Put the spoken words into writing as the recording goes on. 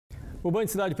O Band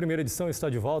Cidade Primeira Edição está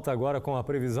de volta agora com a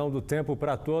previsão do tempo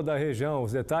para toda a região.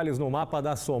 Os detalhes no mapa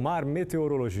da Somar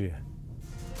Meteorologia.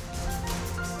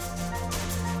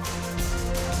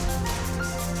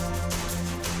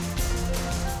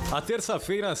 A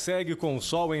terça-feira segue com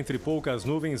sol entre poucas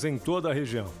nuvens em toda a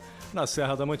região. Na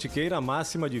Serra da Mantiqueira,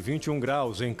 máxima de 21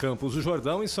 graus, em Campos do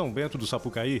Jordão e São Bento do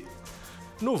Sapucaí.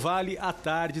 No Vale, a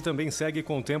tarde também segue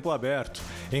com tempo aberto.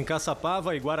 Em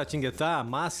Caçapava e Guaratinguetá,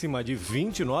 máxima de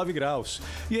 29 graus.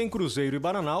 E em Cruzeiro e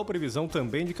Bananal, previsão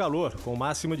também de calor, com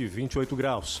máxima de 28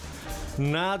 graus.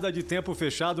 Nada de tempo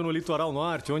fechado no litoral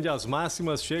norte, onde as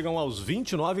máximas chegam aos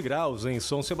 29 graus, em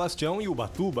São Sebastião e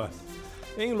Ubatuba.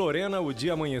 Em Lorena, o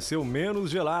dia amanheceu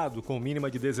menos gelado, com mínima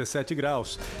de 17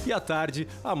 graus. E à tarde,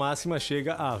 a máxima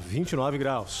chega a 29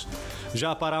 graus.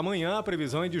 Já para amanhã, a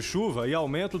previsão é de chuva e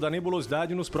aumento da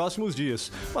nebulosidade nos próximos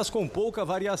dias, mas com pouca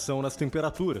variação nas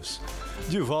temperaturas.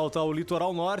 De volta ao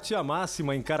litoral norte, a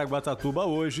máxima em Caraguatatuba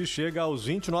hoje chega aos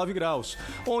 29 graus,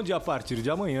 onde a partir de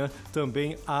amanhã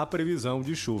também há previsão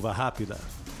de chuva rápida.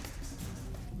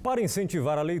 Para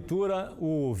incentivar a leitura,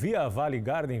 o Vale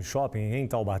Garden Shopping em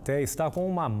Taubaté está com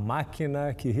uma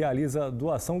máquina que realiza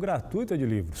doação gratuita de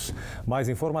livros. Mais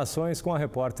informações com a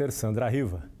repórter Sandra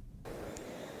Riva.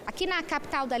 Aqui na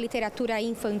capital da literatura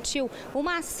infantil,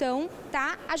 uma ação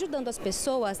está ajudando as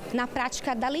pessoas na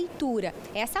prática da leitura.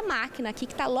 Essa máquina aqui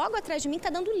que está logo atrás de mim está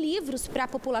dando livros para a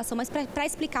população, mas para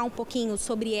explicar um pouquinho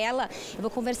sobre ela, eu vou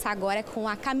conversar agora com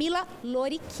a Camila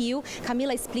Loriquil.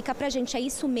 Camila, explica pra gente, é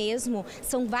isso mesmo?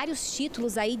 São vários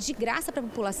títulos aí de graça para a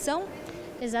população?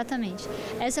 Exatamente.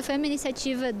 Essa foi uma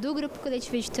iniciativa do Grupo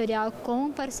Coletivo Editorial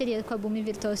com parceria com a Boom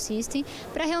Virtual System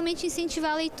para realmente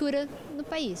incentivar a leitura no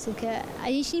país. Porque a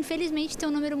gente, infelizmente, tem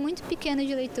um número muito pequeno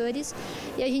de leitores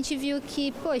e a gente viu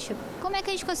que, poxa, como é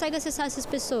que a gente consegue acessar essas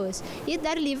pessoas? E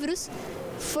dar livros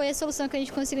foi a solução que a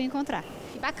gente conseguiu encontrar.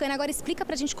 Bacana, agora explica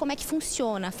pra gente como é que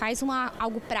funciona, faz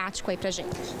algo prático aí pra gente.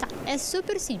 Tá, é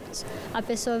super simples. A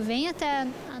pessoa vem até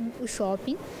o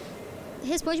shopping,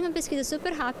 responde uma pesquisa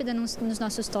super rápida nos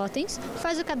nossos totens,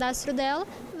 faz o cadastro dela,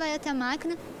 vai até a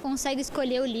máquina, consegue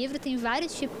escolher o livro, tem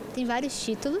vários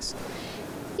títulos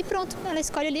e pronto, ela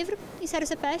escolhe o livro, insere o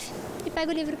CPF e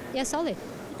pega o livro e é só ler.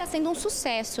 Está sendo um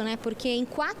sucesso, né? Porque em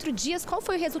 4 dias, qual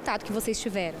foi o resultado que vocês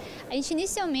tiveram? A gente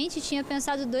inicialmente tinha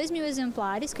pensado 2.000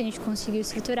 exemplares que a gente conseguiu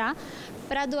escriturar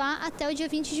para doar até o dia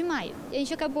 20 de maio. E a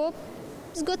gente acabou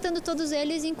esgotando todos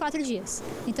eles em 4 dias.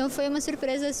 Então foi uma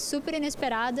surpresa super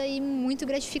inesperada e muito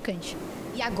gratificante.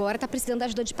 E agora está precisando da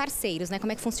ajuda de parceiros, né?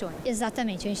 Como é que funciona?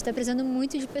 Exatamente, a gente está precisando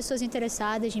muito de pessoas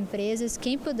interessadas, de empresas,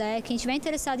 quem puder, quem estiver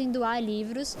interessado em doar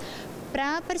livros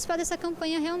para participar dessa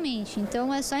campanha realmente.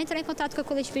 Então é só entrar em contato com a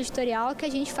Coletiva Editorial que a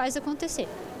gente faz acontecer.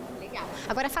 Legal.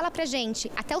 Agora fala pra gente,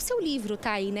 até o seu livro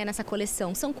tá aí, né, nessa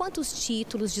coleção. São quantos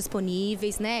títulos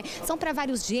disponíveis, né? São para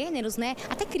vários gêneros, né?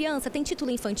 Até criança, tem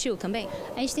título infantil também?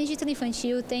 A gente tem título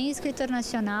infantil, tem escritor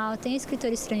nacional, tem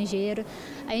escritor estrangeiro.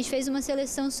 A gente fez uma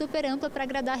seleção super ampla para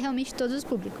agradar realmente todos os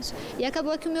públicos. E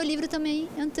acabou que o meu livro também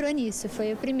entrou nisso.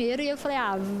 Foi o primeiro e eu falei,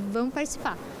 vamos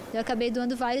participar. Eu acabei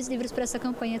doando vários livros para essa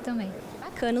campanha também.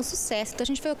 Bacana, um sucesso. Então a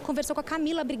gente conversou com a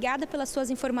Camila, obrigada pelas suas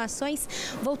informações.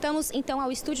 Voltamos então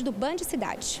ao estúdio do Band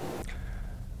Cidade.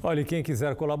 Olha, quem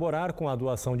quiser colaborar com a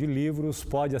doação de livros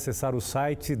pode acessar o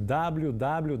site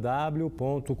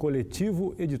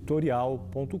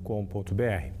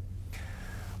www.coletivoeditorial.com.br.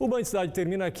 O Band Cidade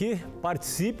termina aqui.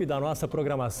 Participe da nossa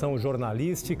programação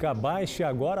jornalística. Baixe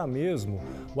agora mesmo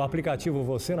o aplicativo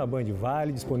Você na Band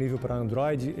Vale, disponível para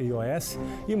Android e iOS.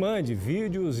 E mande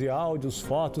vídeos e áudios,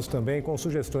 fotos também com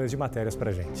sugestões de matérias para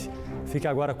a gente. Fique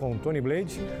agora com o Tony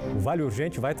Blade. O Vale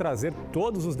Urgente vai trazer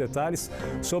todos os detalhes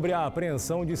sobre a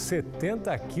apreensão de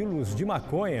 70 quilos de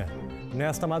maconha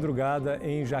nesta madrugada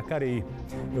em Jacareí.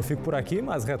 Eu fico por aqui,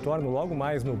 mas retorno logo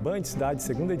mais no Band Cidade,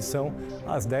 segunda edição,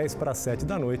 às 6:50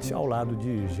 da noite, ao lado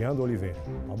de Jean do Oliveira.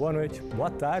 Uma boa noite, boa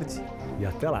tarde e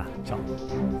até lá. Tchau.